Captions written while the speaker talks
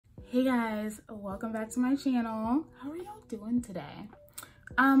Hey guys, welcome back to my channel. How are y'all doing today?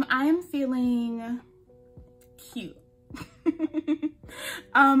 I am feeling cute.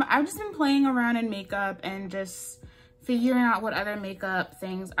 I've just been playing around in makeup and just figuring out what other makeup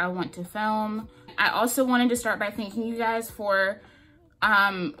things I want to film. I also wanted to start by thanking you guys for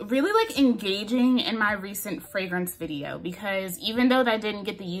really like engaging in my recent fragrance video, because even though that didn't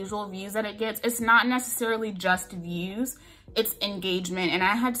get the usual views that it gets, it's not necessarily just views, it's engagement. And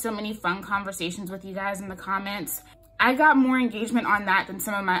I had so many fun conversations with you guys in the comments. I got more engagement on that than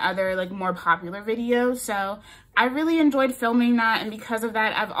some of my other like more popular videos, so I really enjoyed filming that. And because of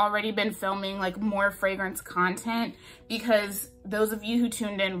that, I've already been filming like more fragrance content because those of you who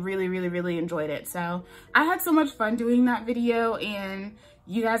tuned in really enjoyed it. So I had so much fun doing that video and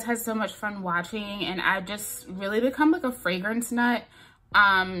you guys had so much fun watching, and I've just really become like a fragrance nut.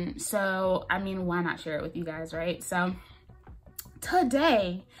 So I mean, why not share it with you guys, right? So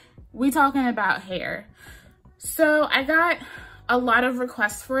today we talking about hair. So I got a lot of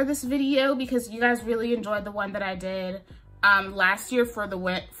requests for this video because you guys really enjoyed the one that I did last year for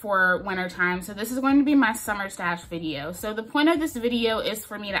winter time. So this is going to be my summer stash video. So the point of this video is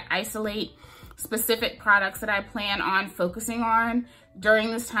for me to isolate specific products that I plan on focusing on during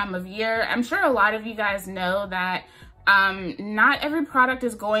this time of year. I'm sure a lot of you guys know that not every product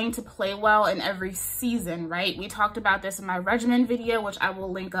is going to play well in every season, right? We talked about this in my regimen video, which I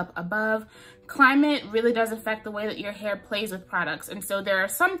will link up above. Climate really does affect the way that your hair plays with products. And so there are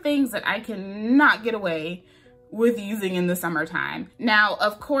some things that I cannot get away with using in the summertime. Now,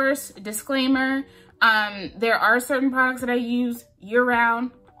 of course, disclaimer, there are certain products that I use year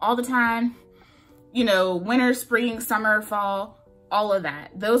round, all the time, you know, winter, spring, summer, fall, all of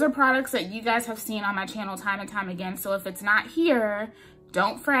that. Those are products that you guys have seen on my channel time and time again. So if it's not here,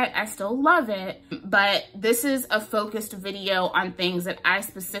 don't fret, I still love it. But this is a focused video on things that I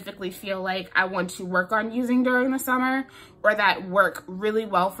specifically feel like I want to work on using during the summer, or that work really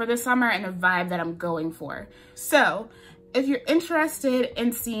well for the summer and the vibe that I'm going for. So if you're interested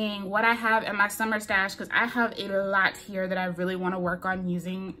in seeing what I have in my summer stash, because I have a lot here that I really want to work on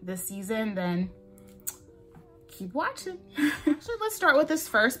using this season, then keep watching. Actually, let's start with this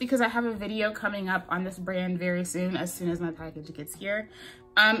first because I have a video coming up on this brand very soon as my package gets here.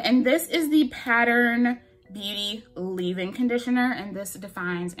 And this is the Pattern Beauty leave-in conditioner, and this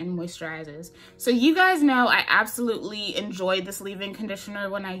defines and moisturizes. So you guys know I absolutely enjoyed this leave-in conditioner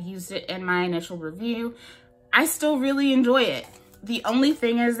when I used it in my initial review. I still really enjoy it. The only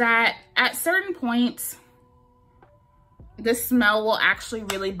thing is that at certain points, the smell will actually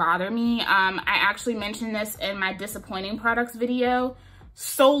really bother me. I actually mentioned this in my disappointing products video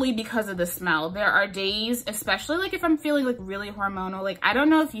solely because of the smell. There are days, especially like if I'm feeling like really hormonal, like I don't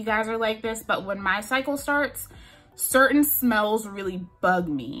know if you guys are like this, but when my cycle starts, certain smells really bug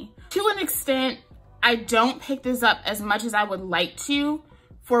me. To an extent, I don't pick this up as much as I would like to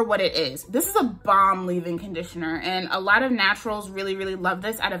for what it is. This is a bomb leave-in conditioner, and a lot of naturals really love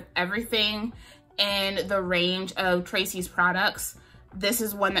this. Out of everything in the range of Tracy's products, this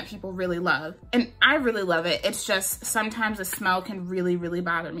is one that people really love, and I really love it. It's just sometimes the smell can really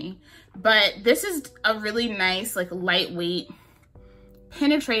bother me, but this is a really nice, like, lightweight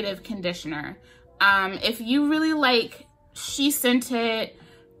penetrative conditioner. If you really like She Scented,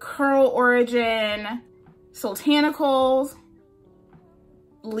 Curl Origin, Sultanicals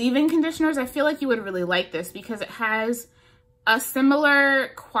leave-in conditioners, I feel like you would really like this because it has a similar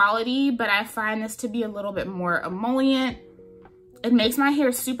quality, but I find this to be a little bit more emollient. It makes my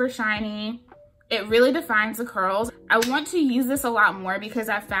hair super shiny. It really defines the curls. I want to use this a lot more because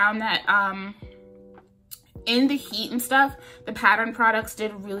I found that in the heat and stuff, the Pattern products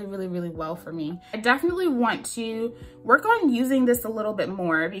did really well for me. I definitely want to work on using this a little bit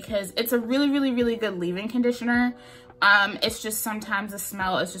more because it's a really good leave-in conditioner. It's just sometimes the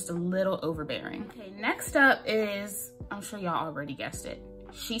smell is just a little overbearing. Okay, next up is, I'm sure y'all already guessed it,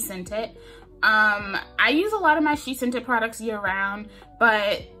 She Scented. I use a lot of my She Scented products year round,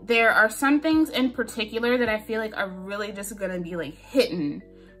 but there are some things in particular that I feel like are really just gonna be like hitting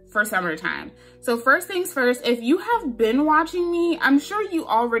for summertime. So first things first, if you have been watching me, I'm sure you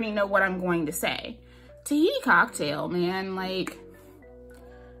already know what I'm going to say. Tahiti Cocktail, man, like,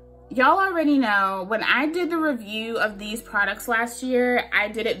 y'all already know when I did the review of these products last year, I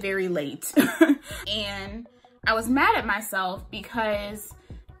did it very late. And I was mad at myself because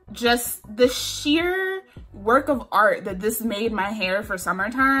just the sheer work of art that this made my hair for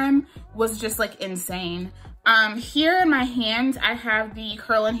summertime was just like insane. Here in my hands, I have the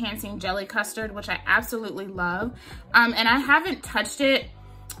Curl Enhancing Jelly Custard, which I absolutely love. And I haven't touched it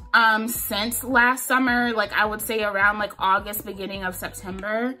since last summer, like I would say around like August, beginning of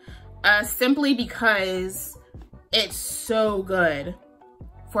September, simply because it's so good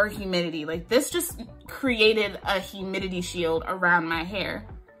for humidity. Like this just created a humidity shield around my hair.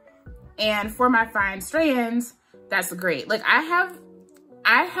 And for my fine strands, that's great. Like I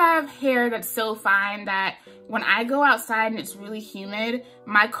have hair that's so fine that when I go outside and it's really humid,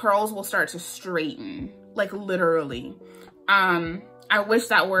 my curls will start to straighten, like literally. I wish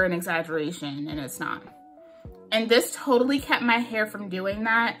that were an exaggeration, and it's not. And this totally kept my hair from doing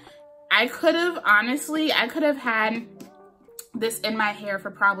that. I could have had this in my hair for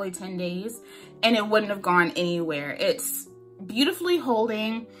probably 10 days and it wouldn't have gone anywhere. It's beautifully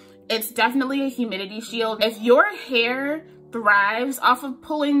holding. It's definitely a humidity shield. If your hair thrives off of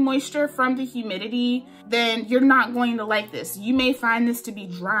pulling moisture from the humidity, then you're not going to like this. You may find this to be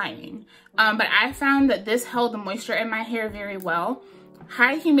drying, but I found that this held the moisture in my hair very well.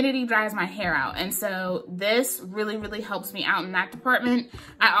 High humidity dries my hair out, and so this really, really helps me out in that department.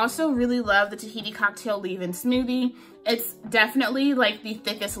 I also really love the Tahiti Cocktail Leave-In Smoothie. It's definitely like the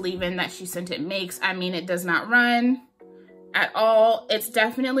thickest leave-in that She Sent It makes. I mean, it does not run at all. It's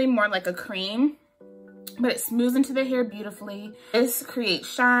definitely more like a cream, but it smooths into the hair beautifully. This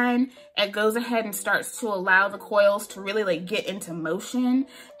creates shine. It goes ahead and starts to allow the coils to really like get into motion,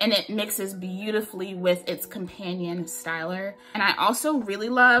 and it mixes beautifully with its companion styler. And I also really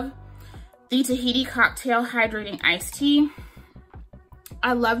love the Tahiti Cocktail Hydrating Iced Tea.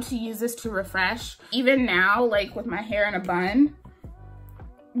 I love to use this to refresh. Even now, like with my hair in a bun,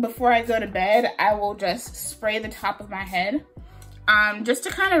 before I go to bed, I will just spray the top of my head just to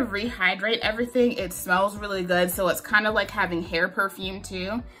kind of rehydrate everything. It smells really good, so it's kind of like having hair perfume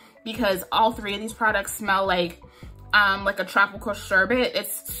too, because all three of these products smell like a tropical sherbet.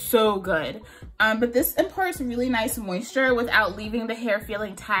 It's so good. But this imparts really nice moisture without leaving the hair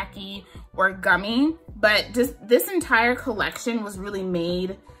feeling tacky or gummy. But just this entire collection was really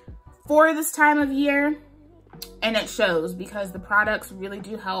made for this time of year, and it shows because the products really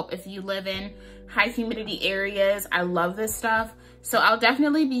do help if you live in high humidity areas. I love this stuff. So I'll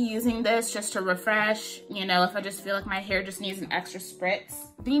definitely be using this just to refresh, you know, if I just feel like my hair just needs an extra spritz.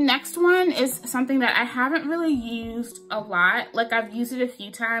 The next one is something that I haven't really used a lot. Like I've used it a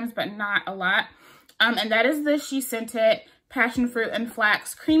few times, but not a lot. And that is the She Sent It Passion Fruit and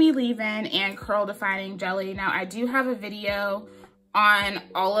Flax Creamy Leave-In and Curl Defining Jelly. Now I do have a video on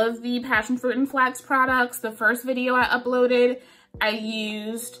all of the Passion Fruit and Flax products. The first video I uploaded, I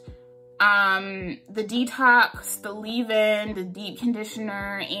used the detox, the leave-in, the deep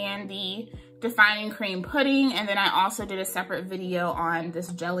conditioner, and the defining cream pudding. And then I also did a separate video on this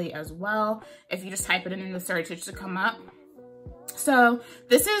jelly as well. If you just type it in the search, it should come up. So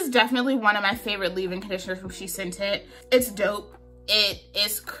this is definitely one of my favorite leave-in conditioners from She Sent It. It's dope. It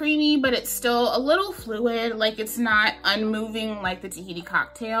is creamy, but it's still a little fluid. Like it's not unmoving like the Tahiti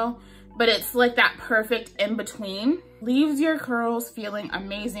Cocktail, but it's like that perfect in between. Leaves your curls feeling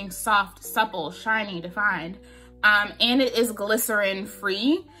amazing, soft, supple, shiny, defined. And it is glycerin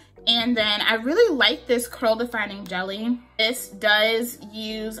free. And then I really like this curl defining jelly. This does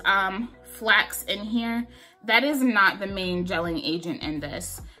use flax in here. That is not the main gelling agent in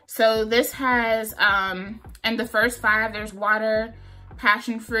this. So this has, in the first 5, there's water,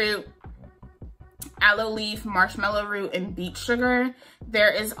 passion fruit, aloe leaf, marshmallow root, and beet sugar.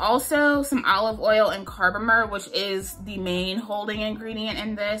 There is also some olive oil and carbomer, which is the main holding ingredient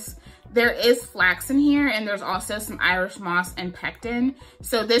in this. There is flax in here, and there's also some Irish moss and pectin.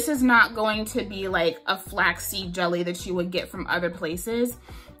 So this is not going to be like a flaxseed jelly that you would get from other places.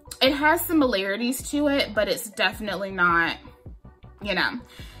 It has similarities to it, but it's definitely not, you know.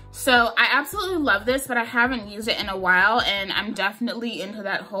 So I absolutely love this, but I haven't used it in a while, and I'm definitely into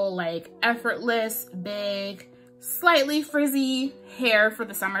that whole like effortless, big, slightly frizzy hair for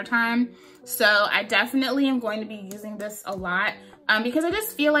the summertime. So I definitely am going to be using this a lot because I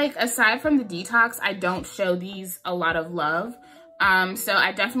just feel like aside from the detox, I don't show these a lot of love. So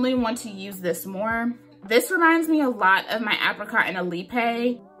I definitely want to use this more. This reminds me a lot of my Apricot and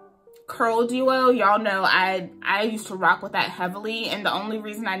Alipe curl duo. Y'all know I used to rock with that heavily, and the only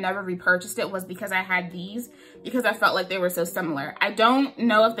reason I never repurchased it was because I had these, because I felt like they were so similar. I don't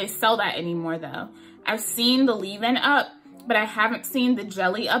know if they sell that anymore though. I've seen the leave-in up, but I haven't seen the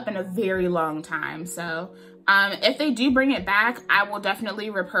jelly up in a very long time. So if they do bring it back, I will definitely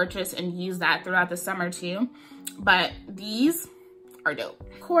repurchase and use that throughout the summer too. But these are dope.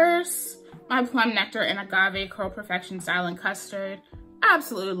 Of course, my Plum Nectar and Agave Curl Perfection Styling Custard. I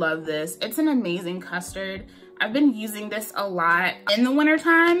absolutely love this. It's an amazing custard. I've been using this a lot in the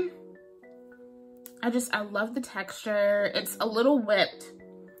wintertime. I love the texture. It's a little whipped,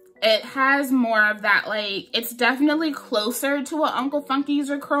 It has more of that, like, it's definitely closer to an Uncle Funky's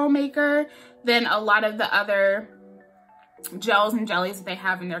or Curl Maker than a lot of the other gels and jellies that they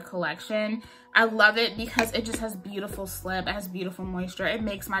have in their collection. I love it because it just has beautiful slip. It has beautiful moisture. It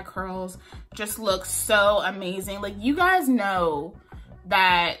makes my curls just look so amazing. Like, you guys know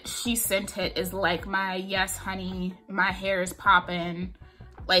that She Sent It is like my yes honey, my hair is popping,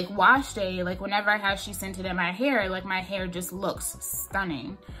 like wash day. Like, whenever I have She Sent It in my hair, like, my hair just looks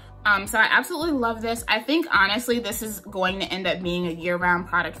stunning. So I absolutely love this. I think honestly this is going to end up being a year-round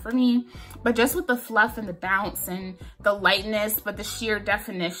product for me, but just with the fluff and the bounce and the lightness, but the sheer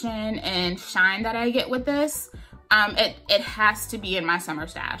definition and shine that I get with this, it has to be in my summer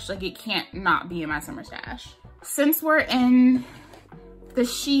stash. Like, it can't not be in my summer stash. Since we're in the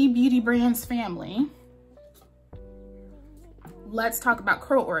She Beauty Brands family, let's talk about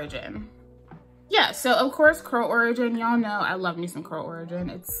Curl Origin. Yeah, so of course, Curl Origin, y'all know I love me some Curl Origin.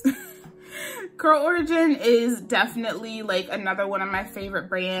 It's Curl Origin is definitely like another one of my favorite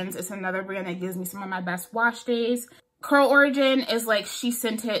brands. It's another brand that gives me some of my best wash days. Curl Origin is like She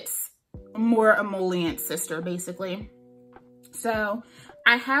Sent It's more emollient sister, basically. So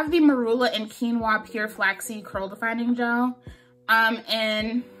I have the Marula and Quinoa Pure Flaxseed Curl Defining Gel.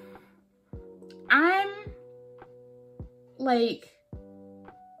 And I'm like,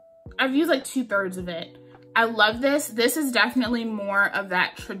 I've used like 2/3 of it. I love this. This is definitely more of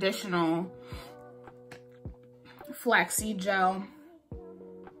that traditional flaxseed gel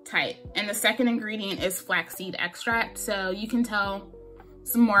type. And the second ingredient is flaxseed extract. So you can tell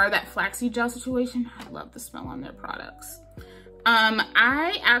some more of that flaxseed gel situation. I love the smell on their products.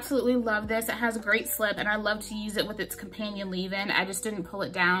 I absolutely love this. It has a great slip and I love to use it with its companion leave-in. I just didn't pull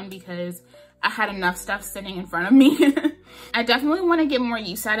it down because I had enough stuff sitting in front of me. I definitely want to get more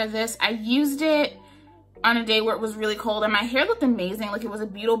use out of this. I used it on a day where it was really cold and my hair looked amazing. Like, it was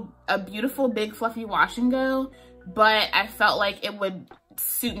a beautiful big fluffy wash and go, but I felt like it would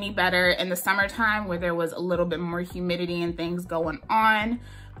suit me better in the summertime where there was a little bit more humidity and things going on.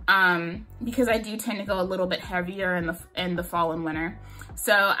 Because I do tend to go a little bit heavier in the fall and winter.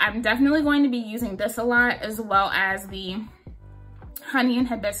 So I'm definitely going to be using this a lot, as well as the Honey and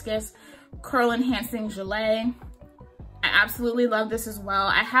Hibiscus Curl Enhancing Gelée. I absolutely love this as well.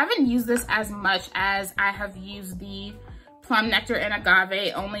 I haven't used this as much as I have used the Plum Nectar and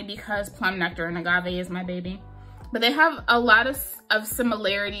Agave, only because Plum Nectar and Agave is my baby. But they have a lot of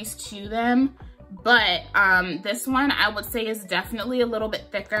similarities to them. But this one I would say is definitely a little bit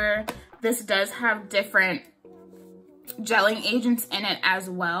thicker. This does have different gelling agents in it as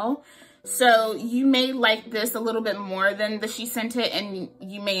well. So you may like this a little bit more than the She Sent It, and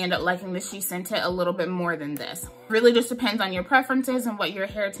you may end up liking the She Sent It a little bit more than this. Really just depends on your preferences and what your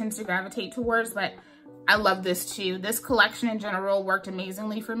hair tends to gravitate towards, but I love this too. This collection in general worked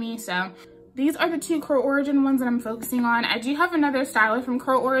amazingly for me, so these are the two Curl Origin ones that I'm focusing on. I do have another styler from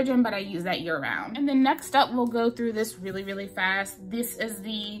Curl Origin, but I use that year round. And then next up, we'll go through this really, really fast. This is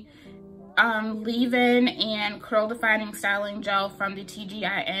the leave-in and curl defining styling gel from the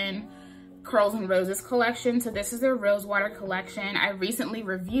TGIN Curls and Roses collection. So this is their Rose Water collection. I recently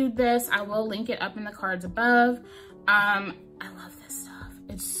reviewed this. I will link it up in the cards above. I love this stuff.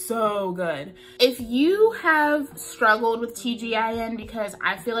 It's so good. If you have struggled with TGIN, because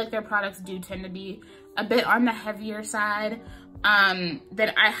I feel like their products do tend to be a bit on the heavier side,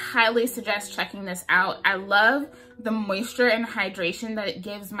 then I highly suggest checking this out. I love the moisture and hydration that it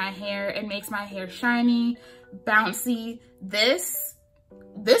gives my hair. It makes my hair shiny, bouncy.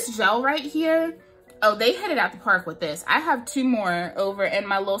 This gel right here, oh, they hit it out the park with this. I have 2 more over in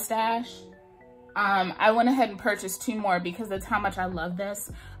my little stash. I went ahead and purchased 2 more because that's how much I love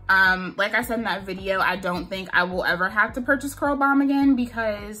this. Like I said in that video, I don't think I will ever have to purchase Curl Bomb again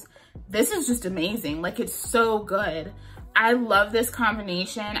because this is just amazing. Like, it's so good. I love this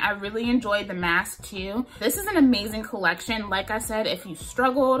combination. I really enjoyed the mask too. This is an amazing collection. Like I said, if you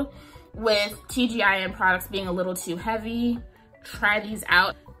struggled with TGIN products being a little too heavy, try these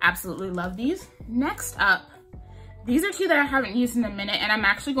out. Absolutely love these. Next up, these are 2 that I haven't used in a minute, and I'm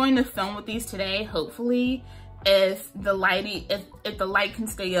actually going to film with these today, hopefully, if the light can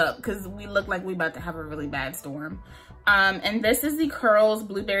stay up, because we look like we about to have a really bad storm. And this is the Kurls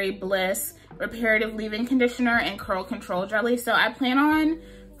Blueberry Bliss Reparative Leave-In Conditioner and Curl Control Jelly. So I plan on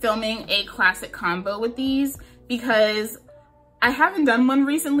filming a classic combo with these because I haven't done one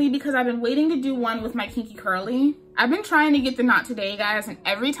recently because I've been waiting to do one with my Kinky Curly. I've been trying to get the Not Today, guys, and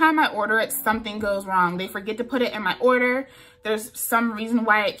every time I order it, something goes wrong. They forget to put it in my order. There's some reason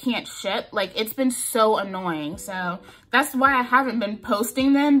why it can't ship. Like, it's been so annoying. So that's why I haven't been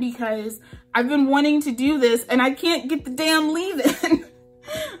posting them, because I've been wanting to do this and I can't get the damn leave-in.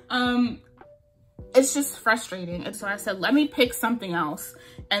 It's just frustrating. And so I said, let me pick something else.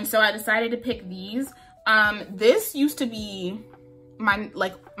 And so I decided to pick these. This used to be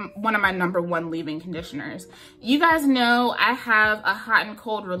one of my #1 leave-in conditioners. You guys know I have a hot and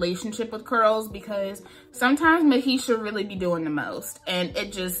cold relationship with Kurls because sometimes Mahisha really be doing the most, and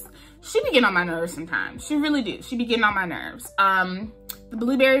she be getting on my nerves sometimes. She really do. She be getting on my nerves. The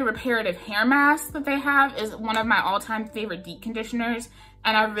Blueberry Reparative Hair Mask that they have is one of my all-time favorite deep conditioners,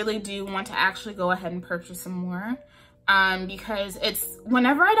 and I really do want to actually go ahead and purchase some more. Because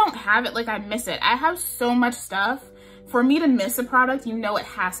whenever I don't have it, like, I miss it. I have so much stuff. For me to miss a product, you know it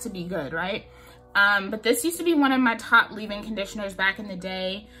has to be good, right? But this used to be one of my top leave-in conditioners back in the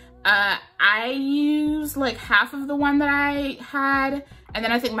day. I used like half of the one that I had, and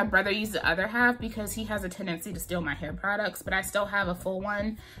then I think my brother used the other half because he has a tendency to steal my hair products, but I still have a full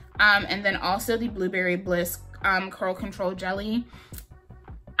one. And then also the Blueberry Bliss Curl Control Jelly.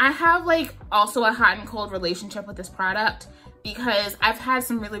 I have like also a hot and cold relationship with this product because I've had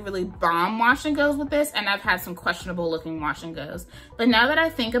some really, really bomb wash and goes with this, and I've had some questionable looking wash and goes. But now that I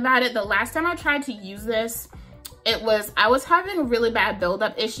think about it, the last time I tried to use this, I was having a really bad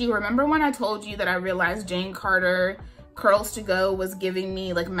buildup issue. Remember when I told you that I realized Jane Carter Curls to Go was giving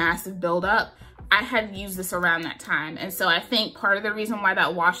me like massive buildup? I had used this around that time. And so I think part of the reason why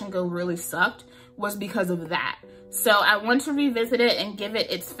that wash and go really sucked was because of that. So I want to revisit it and give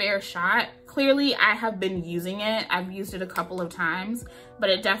it its fair shot. Clearly, I have been using it. I've used it a couple of times, but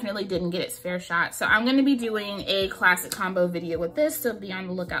it definitely didn't get its fair shot. So I'm gonna be doing a classic combo video with this, so be on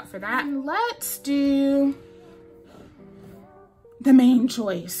the lookout for that. And let's do the main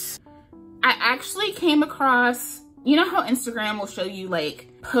choice. I actually came across, you know how Instagram will show you like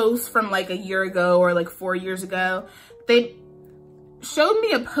posts from like a year ago or like 4 years ago? They showed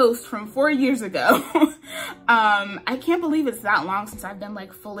me a post from 4 years ago. I can't believe it's that long since I've been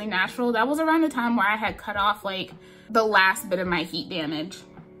like fully natural. That was around the time where I had cut off like the last bit of my heat damage.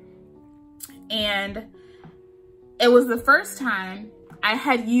 And it was the first time I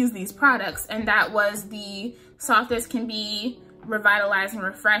had used these products, and that was the Soft as Can Be Revitalize and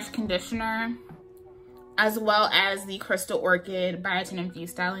Refresh Conditioner, as well as the Crystal Orchid Biotin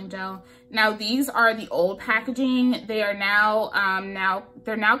Infused Styling Gel. Now these are the old packaging. They are now,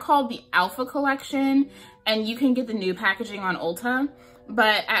 they're now called the Alpha Collection, and you can get the new packaging on Ulta.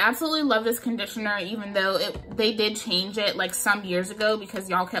 But I absolutely love this conditioner, even though they did change it like some years ago because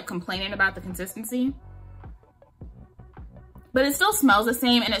y'all kept complaining about the consistency. But it still smells the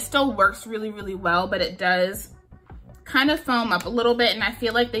same and it still works really, really well, but it does kind of foam up a little bit, and I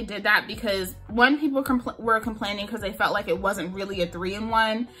feel like they did that because one, people were complaining because they felt like it wasn't really a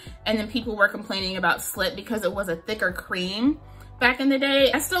 3-in-1, and then people were complaining about Slip because it was a thicker cream back in the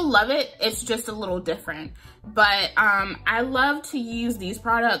day. I still love it, it's just a little different. But I love to use these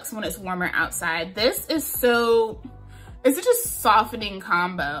products when it's warmer outside. This is it's such a softening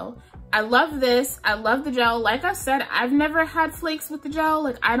combo. I love this. I love the gel. Like I said, I've never had flakes with the gel.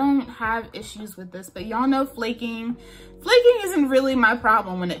 Like, I don't have issues with this, but y'all know flaking isn't really my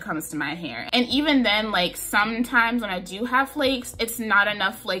problem when it comes to my hair. And even then, like, sometimes when I do have flakes, it's not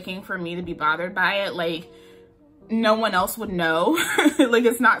enough flaking for me to be bothered by it. Like, no one else would know. Like,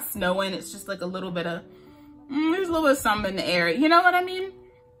 it's not snowing. It's just like a little bit of, there's a little bit of something in the air. You know what I mean?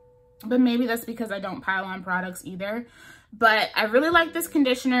 But maybe that's because I don't pile on products either. But I really like this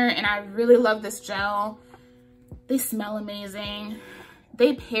conditioner, and I really love this gel. They smell amazing.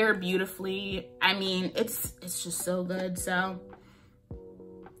 They pair beautifully. I mean, it's just so good. So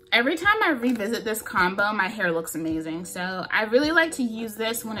every time I revisit this combo, my hair looks amazing. So I really like to use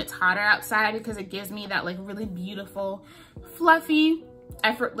this when it's hotter outside because it gives me that like really beautiful, fluffy,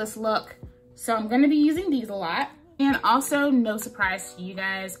 effortless look. So I'm gonna be using these a lot. And also, no surprise to you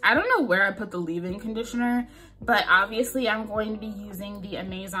guys, I don't know where I put the leave-in conditioner, but obviously I'm going to be using the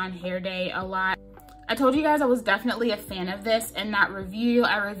Amazon Hair Day a lot. I told you guys I was definitely a fan of this in that review.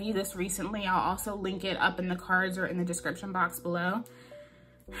 I reviewed this recently. I'll also link it up in the cards or in the description box below.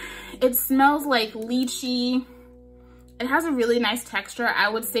 It smells like lychee. It has a really nice texture. I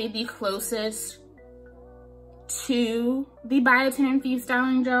would say the closest to the Biotin Infused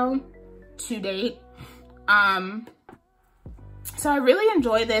Styling Gel to date. So I really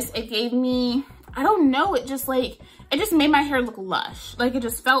enjoy this. It gave me, I don't know, it just made my hair look lush. Like, it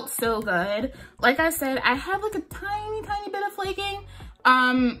just felt so good. Like I said, I had like a tiny bit of flaking,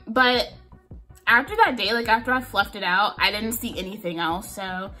 but after that day, like after I fluffed it out, I didn't see anything else.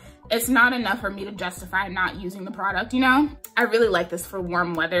 So it's not enough for me to justify not using the product, you know? I really like this for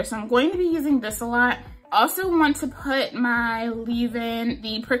warm weather, so I'm going to be using this a lot. also want to put my leave-in,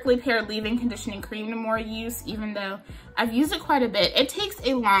 the Prickly Pear leave-in conditioning cream to more use, even though I've used it quite a bit. It takes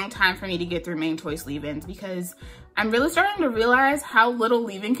a long time for me to get through Main Choice leave-ins because I'm really starting to realize how little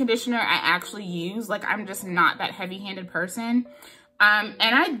leave-in conditioner I actually use. Like, I'm just not that heavy-handed person. And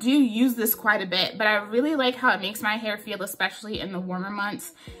I do use this quite a bit, but I really like how it makes my hair feel, especially in the warmer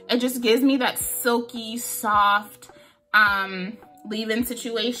months. It just gives me that silky, soft, leave-in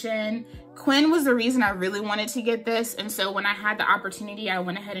situation. Quinn was the reason I really wanted to get this, and so when I had the opportunity, I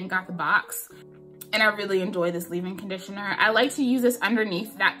went ahead and got the box. And I really enjoy this leave-in conditioner. I like to use this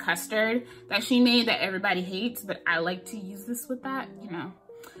underneath that custard that she made that everybody hates, but I like to use this with that, you know.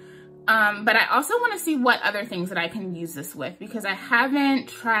 But I also want to see what other things that I can use this with because I haven't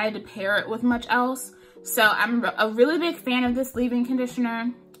tried to pair it with much else. So I'm a really big fan of this leave-in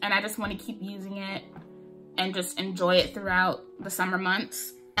conditioner, and I just want to keep using it and just enjoy it throughout the summer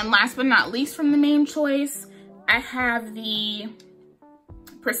months. And last but not least from the Main Choice, I have the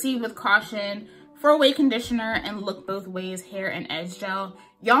Proceed with Caution 4-way conditioner and Look Both Ways hair and edge gel.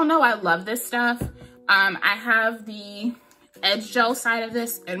 Y'all know I love this stuff. I have the edge gel side of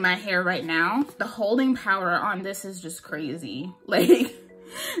this in my hair right now. The holding power on this is just crazy. Like,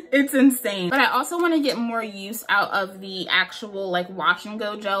 it's insane. But I also want to get more use out of the actual like wash and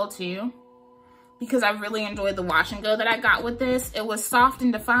go gel too, because I really enjoyed the wash and go that I got with this. It was soft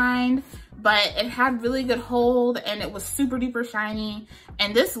and defined, but it had really good hold and it was super duper shiny.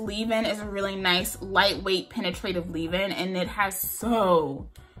 And this leave-in is a really nice, lightweight, penetrative leave-in, and it has so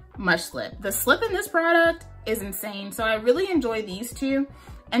much slip. The slip in this product is insane. So I really enjoy these two.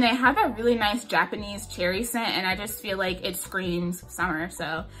 And they have that really nice Japanese cherry scent, and I just feel like it screams summer.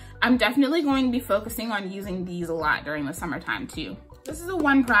 So I'm definitely going to be focusing on using these a lot during the summertime too. This is the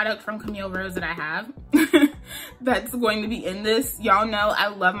one product from Camille Rose that I have that's going to be in this. Y'all know I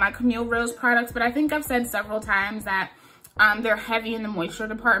love my Camille Rose products, but I think I've said several times that they're heavy in the moisture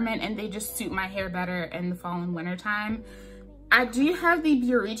department and they just suit my hair better in the fall and winter time. I do have the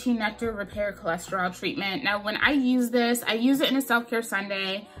Burichi Nectar Repair Cholesterol Treatment. Now, when I use this, I use it in a self-care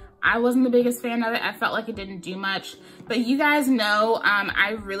Sunday. I wasn't the biggest fan of it. I felt like it didn't do much. But you guys know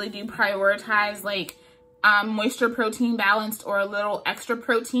I really do prioritize like moisture protein balanced or a little extra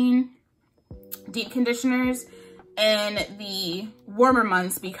protein deep conditioners in the warmer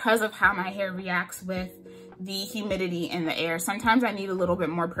months because of how my hair reacts with the humidity in the air. Sometimes I need a little bit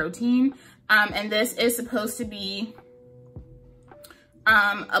more protein. And this is supposed to be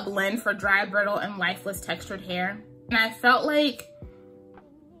a blend for dry, brittle, and lifeless textured hair. And I felt like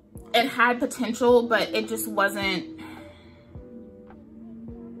it had potential, but it just wasn't.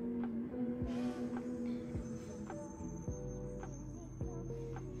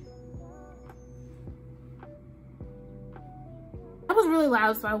 That was really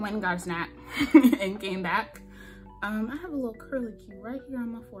loud, so I went and got a snack and came back. I have a little curly cue right here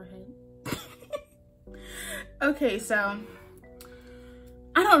on my forehead. Okay, so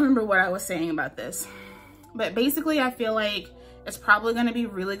I don't remember what I was saying about this, but basically I feel like it's probably going to be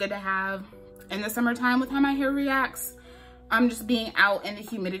really good to have in the summertime with how my hair reacts. I'm just being out in the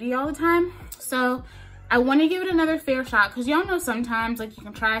humidity all the time. So I want to give it another fair shot because y'all know sometimes like you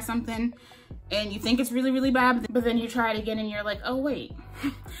can try something and you think it's really, really bad, but then you try it again and you're like, oh wait.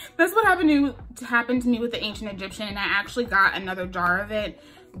 That's what happened to me with the Ancient Egyptian, and I actually got another jar of it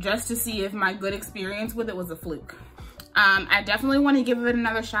just to see if my good experience with it was a fluke. I definitely want to give it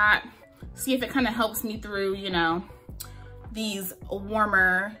another shot, see if it kind of helps me through, you know, these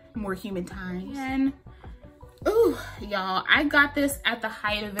warmer, more humid times. And ooh, y'all, I got this at the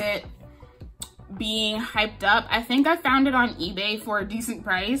height of it being hyped up. I think I found it on eBay for a decent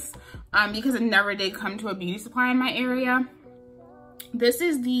price because it never did come to a beauty supply in my area. This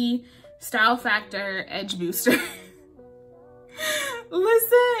is the Style Factor Edge Booster.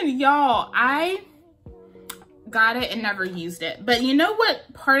 Listen, y'all, I got it and never used it. But you know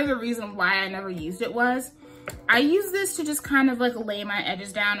what part of the reason why I never used it was? I used this to just kind of like lay my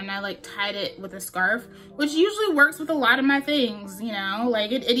edges down, and I like tied it with a scarf, which usually works with a lot of my things, you know?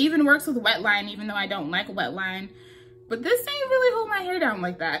 Like it even works with wet line, even though I don't like wet line. But this ain't really hold my hair down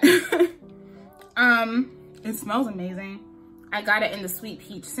like that. It smells amazing. I got it in the Sweet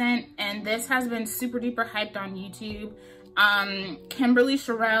Peach scent, and this has been super duper hyped on YouTube. Kimberly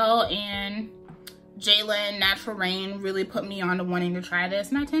Sherrill and Jalen Natural Rain really put me on to wanting to try this,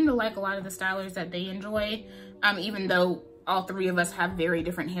 and I tend to like a lot of the stylers that they enjoy, even though all three of us have very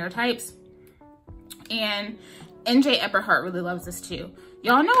different hair types. And NJ Epperhart really loves this too.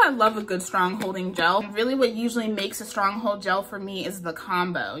 Y'all know I love a good strong holding gel. Really what usually makes a strong hold gel for me is the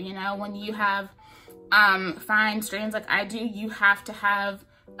combo. You know, when you have fine strands like I do, you have to have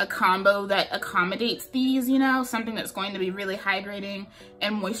a combo that accommodates these, you know, something that's going to be really hydrating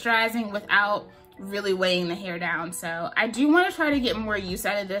and moisturizing without really weighing the hair down. So I do want to try to get more use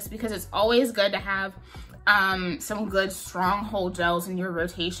out of this because it's always good to have some good stronghold gels in your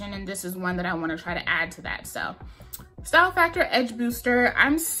rotation, and this is one that I want to try to add to that. So Style Factor Edge Booster.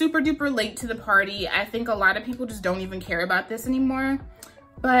 I'm super duper late to the party. I think a lot of people just don't even care about this anymore,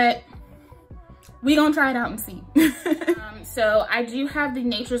 but we gonna try it out and see. So I do have the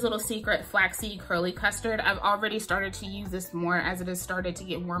Nature's Little Secret Flaxseed Curly Custard. I've already started to use this more as it has started to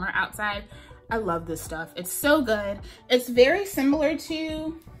get warmer outside. I love this stuff. It's so good. It's very similar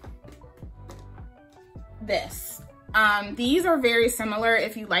to this. These are very similar.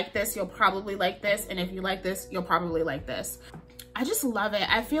 If you like this, you'll probably like this. And if you like this, you'll probably like this. I just love it.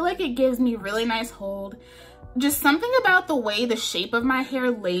 I feel like it gives me really nice hold. Just something about the way the shape of my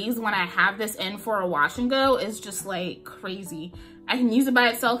hair lays when I have this in for a wash and go is just like crazy. I can use it by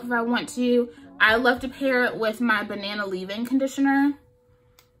itself if I want to. I love to pair it with my banana leave-in conditioner.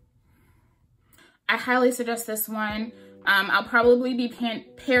 I highly suggest this one. I'll probably be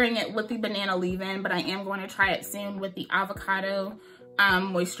pairing it with the banana leave-in, but I am going to try it soon with the avocado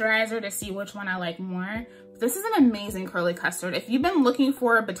moisturizer to see which one I like more. This is an amazing curly custard. If you've been looking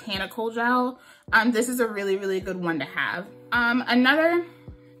for a botanical gel, this is a really, really good one to have. Another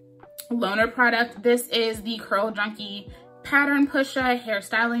loaner product, this is the Curl Junkie Pattern Pusher Hair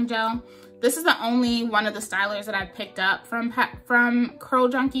Styling Gel. This is the only one of the stylers that I've picked up from Curl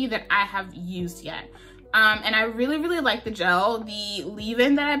Junkie that I have used yet. And I really, really like the gel. The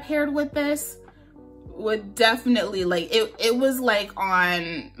leave-in that I paired with this would definitely, like, it was like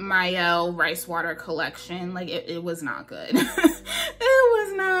on Mael Rice Water collection. Like, it was not good. It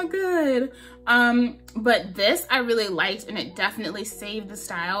was not good. But this I really liked, and it definitely saved the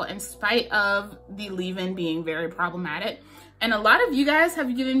style in spite of the leave-in being very problematic. And a lot of you guys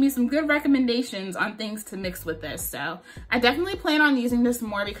have given me some good recommendations on things to mix with this. So I definitely plan on using this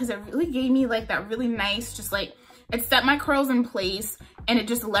more because it really gave me like that really nice, just like, it set my curls in place and it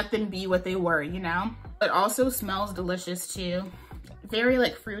just let them be what they were, you know? It also smells delicious too. Very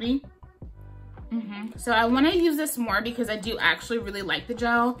like fruity. So I want to use this more because I do actually really like the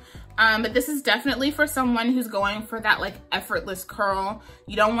gel. But this is definitely for someone who's going for that like effortless curl.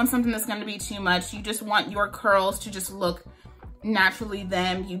 You don't want something that's going to be too much. You just want your curls to just look naturally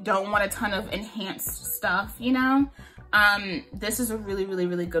them. You don't want a ton of enhanced stuff, you know? This is a really, really,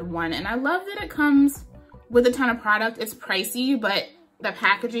 really good one. And I love that it comes with a ton of product. It's pricey, but the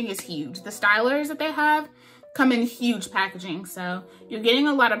packaging is huge. The stylers that they have come in huge packaging. So you're getting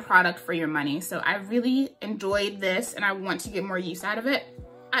a lot of product for your money. So I really enjoyed this and I want to get more use out of it.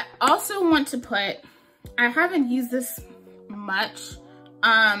 I also want to put, I haven't used this much,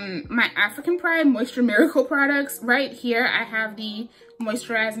 my African Pride Moisture Miracle products. Right here, I have the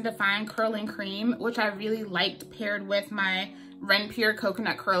Moisturize and Define Curling Cream, which I really liked paired with my Ren Pure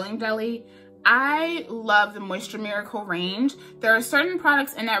Coconut Curling Jelly. I love the Moisture Miracle range. There are certain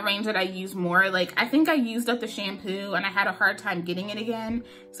products in that range that I use more. Like, I think I used up the shampoo and I had a hard time getting it again,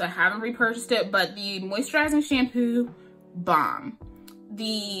 so I haven't repurchased it, but the moisturizing shampoo, bomb.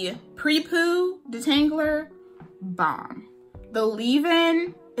 The pre-poo detangler, bomb. The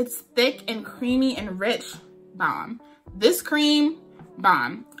leave-in, it's thick and creamy and rich, bomb. This cream,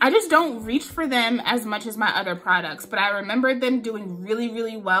 bomb. I just don't reach for them as much as my other products, but I remember them doing really,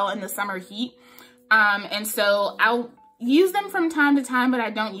 really well in the summer heat. And so I'll use them from time to time, but I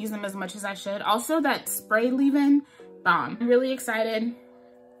don't use them as much as I should. Also, that spray leave-in, bomb. I'm really excited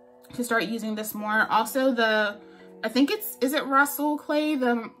to start using this more. Also, I think is it Rasul clay,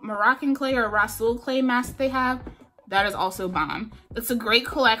 the Moroccan clay or Rasul clay mask they have? That is also bomb. It's a great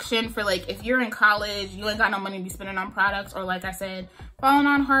collection for like, if you're in college, you ain't got no money to be spending on products, or like I said, falling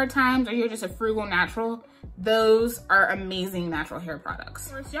on hard times, or you're just a frugal natural. Those are amazing natural hair products.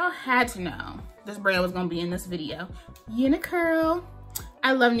 Of course, y'all had to know this brand was gonna be in this video. Unicurl.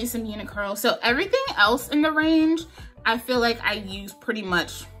 I love me some Unicurl. So everything else in the range, I feel like I use pretty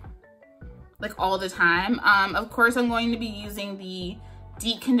much like all the time. Of course, I'm going to be using the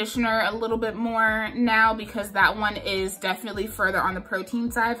deep conditioner a little bit more now because that one is definitely further on the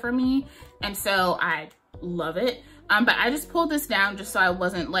protein side for me, and so I love it. But I just pulled this down just so I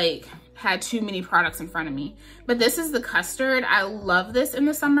wasn't like had too many products in front of me. But this is the custard. I love this in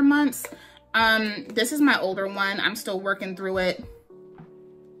the summer months. This is my older one. I'm still working through it.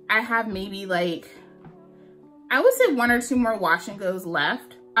 I have maybe like, I would say 1 or 2 more wash and goes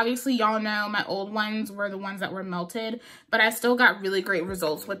left. Obviously, y'all know my old ones were the ones that were melted, but I still got really great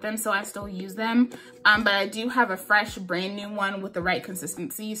results with them, so I still use them. But I do have a fresh, brand new one with the right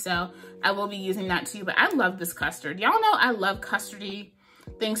consistency, so I will be using that too. But I love this custard. Y'all know I love custardy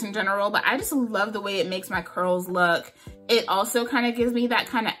things in general, but I just love the way it makes my curls look. It also kind of gives me that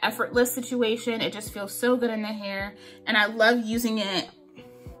kind of effortless situation. It just feels so good in the hair, and I love using it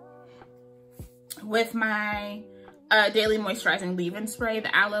with my daily moisturizing leave-in spray,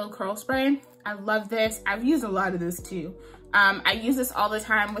 the Aloe curl spray. I love this. I've used a lot of this too. I use this all the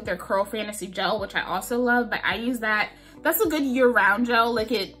time with their Curl Fantasy gel, which I also love, but I use that. That's a good year-round gel.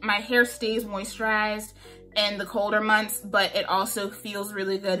 Like, my hair stays moisturized in the colder months, but it also feels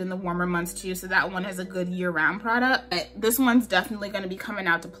really good in the warmer months too. So that one is a good year-round product. But this one's definitely going to be coming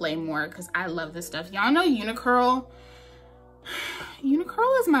out to play more because I love this stuff. Y'all know Unicurl.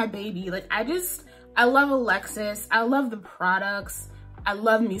 Unicurl is my baby. Like, I love Alexis. I love the products. I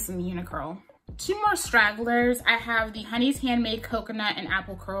love me some Unicurl. Two more stragglers. I have the Honey's Handmade Coconut and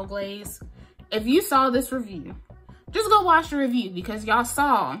Apple Curl Glaze. If you saw this review, just go watch the review because y'all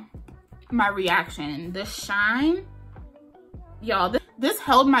saw my reaction. The shine, y'all, this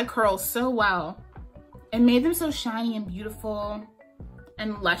held my curls so well. It made them so shiny and beautiful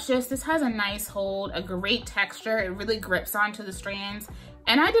and luscious. This has a nice hold, a great texture. It really grips onto the strands,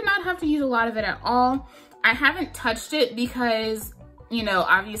 and I did not have to use a lot of it at all. I haven't touched it because, you know,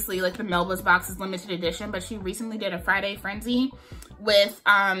 obviously, like, the Melba's box is limited edition, but she recently did a Friday Frenzy with,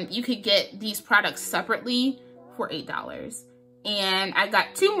 you could get these products separately for $8. And I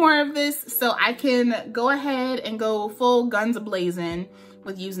got 2 more of this, so I can go ahead and go full guns a-blazing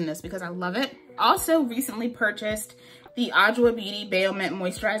with using this because I love it. Also recently purchased the Aaaanyway Beauty Bailment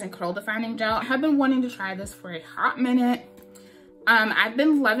Moisturizing Curl Defining Gel. I have been wanting to try this for a hot minute. I've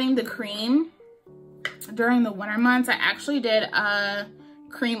been loving the cream during the winter months. I actually did a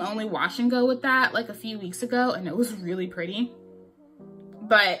cream only wash and go with that like a few weeks ago, and it was really pretty.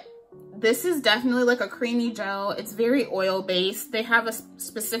 But this is definitely like a creamy gel. It's very oil based. They have a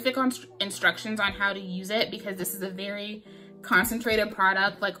specific instructions on how to use it because this is a very concentrated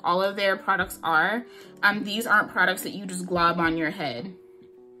product, like all of their products are. These aren't products that you just glob on your head.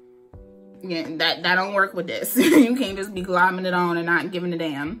 Yeah, that don't work with this. You can't just be globbing it on and not giving a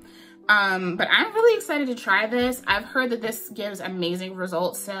damn. But I'm really excited to try this. I've heard that this gives amazing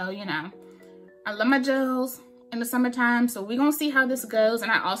results, so, you know, I love my gels in the summertime, so we're gonna see how this goes.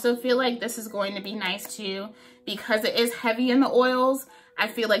 And I also feel like this is going to be nice too because it is heavy in the oils. I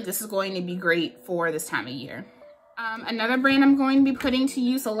feel like this is going to be great for this time of year. Another brand I'm going to be putting to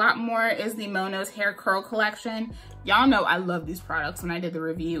use a lot more is the Mono's Hair Curl Collection. Y'all know I love these products when I did the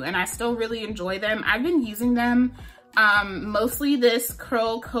review, and I still really enjoy them. I've been using them, mostly this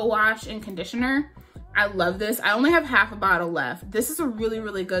Curl Co-Wash and Conditioner. I love this. I only have half a bottle left. This is a really,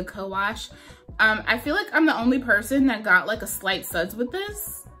 really good co-wash. I feel like I'm the only person that got like a slight suds with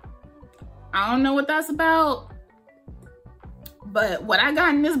this. I don't know what that's about, but what I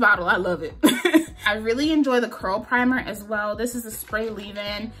got in this bottle, I love it. I really enjoy the curl primer as well. This is a spray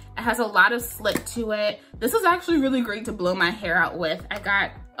leave-in. It has a lot of slip to it. This is actually really great to blow my hair out with. I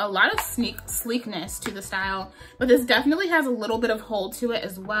got a lot of sleekness to the style, but this definitely has a little bit of hold to it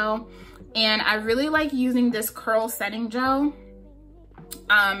as well. And I really like using this curl setting gel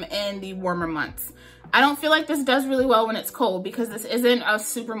in the warmer months. I don't feel like this does really well when it's cold because this isn't a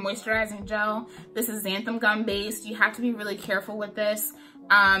super moisturizing gel. This is xanthan gum based. You have to be really careful with this.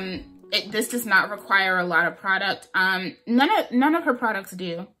 This does not require a lot of product. None of her products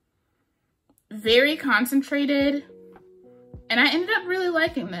do. Very concentrated. And I ended up really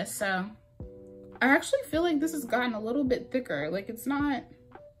liking this, so I actually feel like this has gotten a little bit thicker. Like, it's not...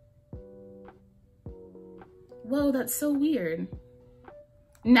 Whoa, that's so weird.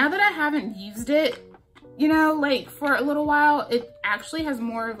 Now that I haven't used it, you know, like for a little while, it actually has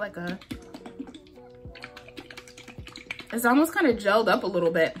more of like a... It's almost kind of gelled up a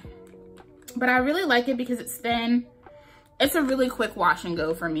little bit. But I really like it because it's thin. It's a really quick wash and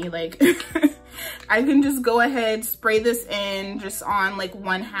go for me. Like, I can just go ahead, spray this in just on like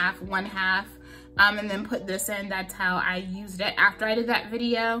one half, and then put this in. That's how I used it after I did that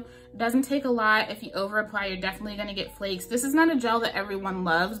video. It doesn't take a lot. If you over apply, you're definitely gonna get flakes. This is not a gel that everyone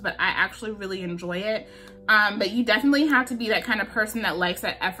loves, but I actually really enjoy it. But you definitely have to be that kind of person that likes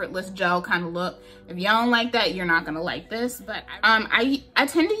that effortless gel kind of look. If you don't like that, you're not gonna like this. But I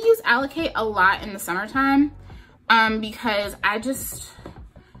tend to use Allocate a lot in the summertime because I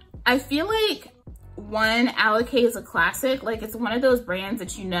feel like, one, Allocate is a classic. Like, it's one of those brands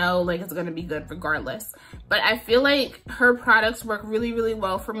that you know, like, it's gonna be good regardless. But I feel like her products work really, really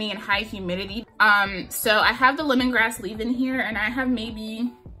well for me in high humidity. So I have the lemongrass leave-in here, and I have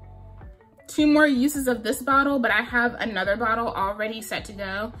maybe 2 more uses of this bottle, but I have another bottle already set to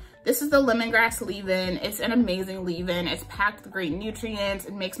go. This is the lemongrass leave-in. It's an amazing leave-in. It's packed with great nutrients.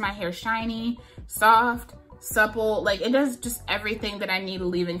 It makes my hair shiny, soft, supple. Like, it does just everything that I need a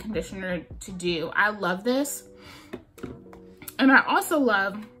leave-in conditioner to do. I love this. And I also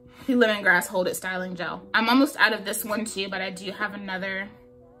love the Lemongrass Hold It Styling Gel. I'm almost out of this one too, but I do have another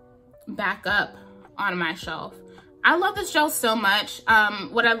backup on my shelf. I love this gel so much.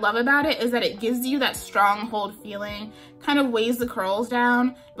 What I love about it is that it gives you that strong hold feeling, kind of weighs the curls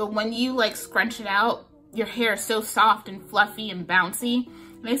down, but when you like scrunch it out, your hair is so soft and fluffy and bouncy.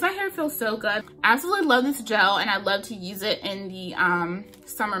 It makes my hair feel so good. I absolutely love this gel, and I love to use it in the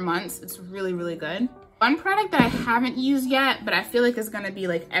summer months. It's really, really good. One product that I haven't used yet, but I feel like is gonna be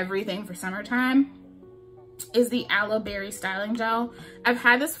like everything for summertime, is the Aloe Berry Styling Gel. I've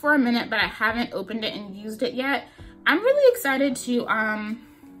had this for a minute, but I haven't opened it and used it yet. I'm really excited to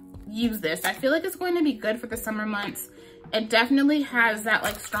use this. I feel like it's going to be good for the summer months. It definitely has that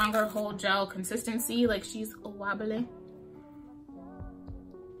like stronger hold gel consistency, like she's wobbly.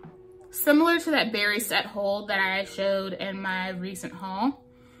 Similar to that berry set hold that I showed in my recent haul.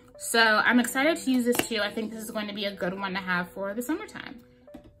 So I'm excited to use this too. I think this is going to be a good one to have for the summertime.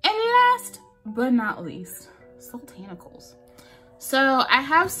 And last but not least, Soultanicals. So I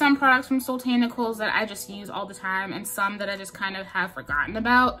have some products from Soultanicals that I just use all the time, and some that I just kind of have forgotten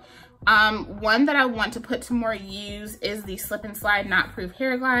about. One that I want to put to more use is the Slip and Slide Knot Proof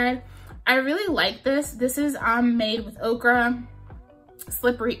Hair Glide. I really like this. This is made with okra,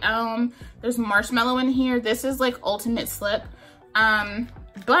 slippery elm. There's marshmallow in here. This is like ultimate slip.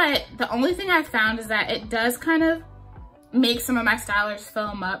 But the only thing I found is that it does kind of make some of my stylers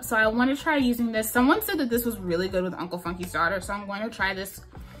foam up. So I want to try using this. Someone said that this was really good with Uncle Funky's daughter, so I'm going to try this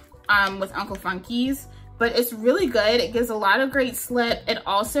with Uncle Funky's. But it's really good. It gives a lot of great slip. It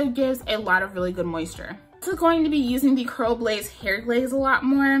also gives a lot of really good moisture. I'm also going to be using the Curl Blaze Hair Glaze a lot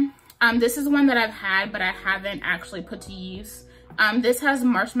more. This is one that I've had, but I haven't actually put to use. This has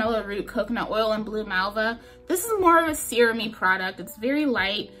marshmallow root, coconut oil, and blue malva. This is more of a serum-y product. It's very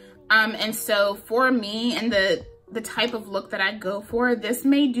light. And so for me and the type of look that I go for, this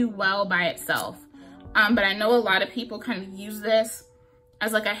may do well by itself. But I know a lot of people kind of use this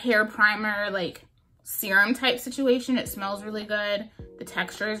as like a hair primer, like serum type situation. It smells really good. The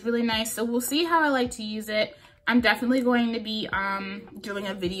texture is really nice. So we'll see how I like to use it. I'm definitely going to be doing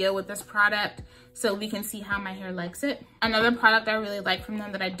a video with this product so we can see how my hair likes it. Another product I really like from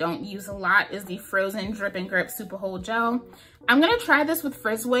them that I don't use a lot is the Frozen Drip and Grip Super Hold Gel. I'm gonna try this with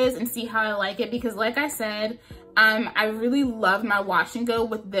Frizz Wiz and see how I like it, because like I said, I really love my wash and go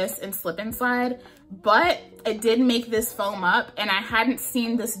with this and Slip and Slide, but it did make this foam up, and I hadn't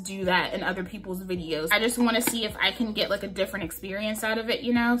seen this do that in other people's videos. I just want to see if I can get like a different experience out of it,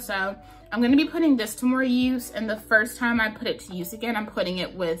 you know? So I'm going to be putting this to more use, and the first time I put it to use again, I'm putting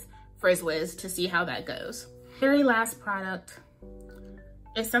it with Frizz Wiz to see how that goes. Very last product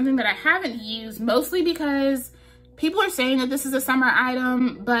is something that I haven't used, mostly because people are saying that this is a summer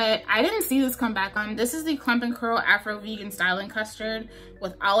item, but I didn't see this come back on. This is the Clump and Curl Afro Vegan Styling Custard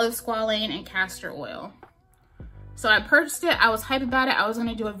with olive squalane and castor oil. So I purchased it. I was hyped about it. I was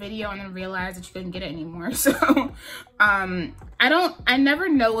gonna do a video and then realized that you couldn't get it anymore. So I never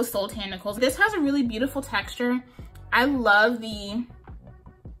know with Soultanicals. This has a really beautiful texture. I love the,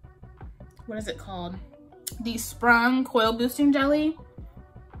 what is it called? The Sprung Coil Boosting Jelly.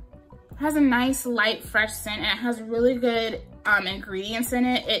 It has a nice light fresh scent, and it has really good ingredients in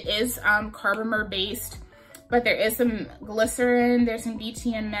it. It is carbomer based, but there is some glycerin, there's some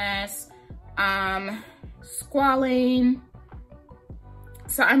BTMS, squalane.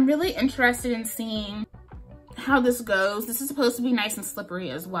 So I'm really interested in seeing how this goes. This is supposed to be nice and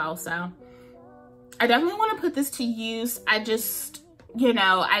slippery as well, so I definitely want to put this to use. I just, you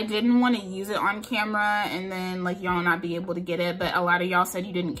know, I didn't want to use it on camera and then like y'all not be able to get it, but a lot of y'all said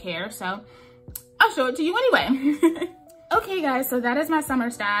you didn't care, so I'll show it to you anyway. Okay guys, so that is my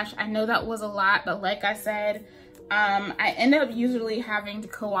summer stash. I know that was a lot, but like I said, I end up usually having to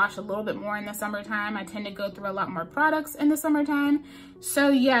co-wash a little bit more in the summertime. I tend to go through a lot more products in the summertime. So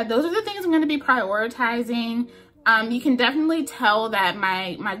yeah, those are the things I'm going to be prioritizing. You can definitely tell that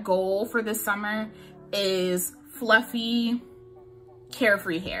my goal for this summer is fluffy,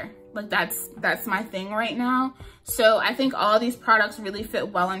 carefree hair. Like that's my thing right now. So I think all these products really fit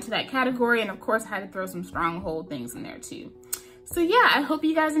well into that category. And of course I had to throw some stronghold things in there too. So yeah, I hope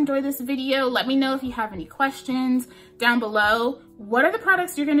you guys enjoyed this video. Let me know if you have any questions down below. What are the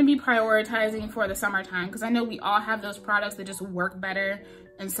products you're gonna be prioritizing for the summertime? Because I know we all have those products that just work better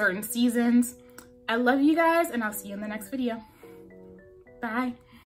in certain seasons. I love you guys, and I'll see you in the next video. Bye.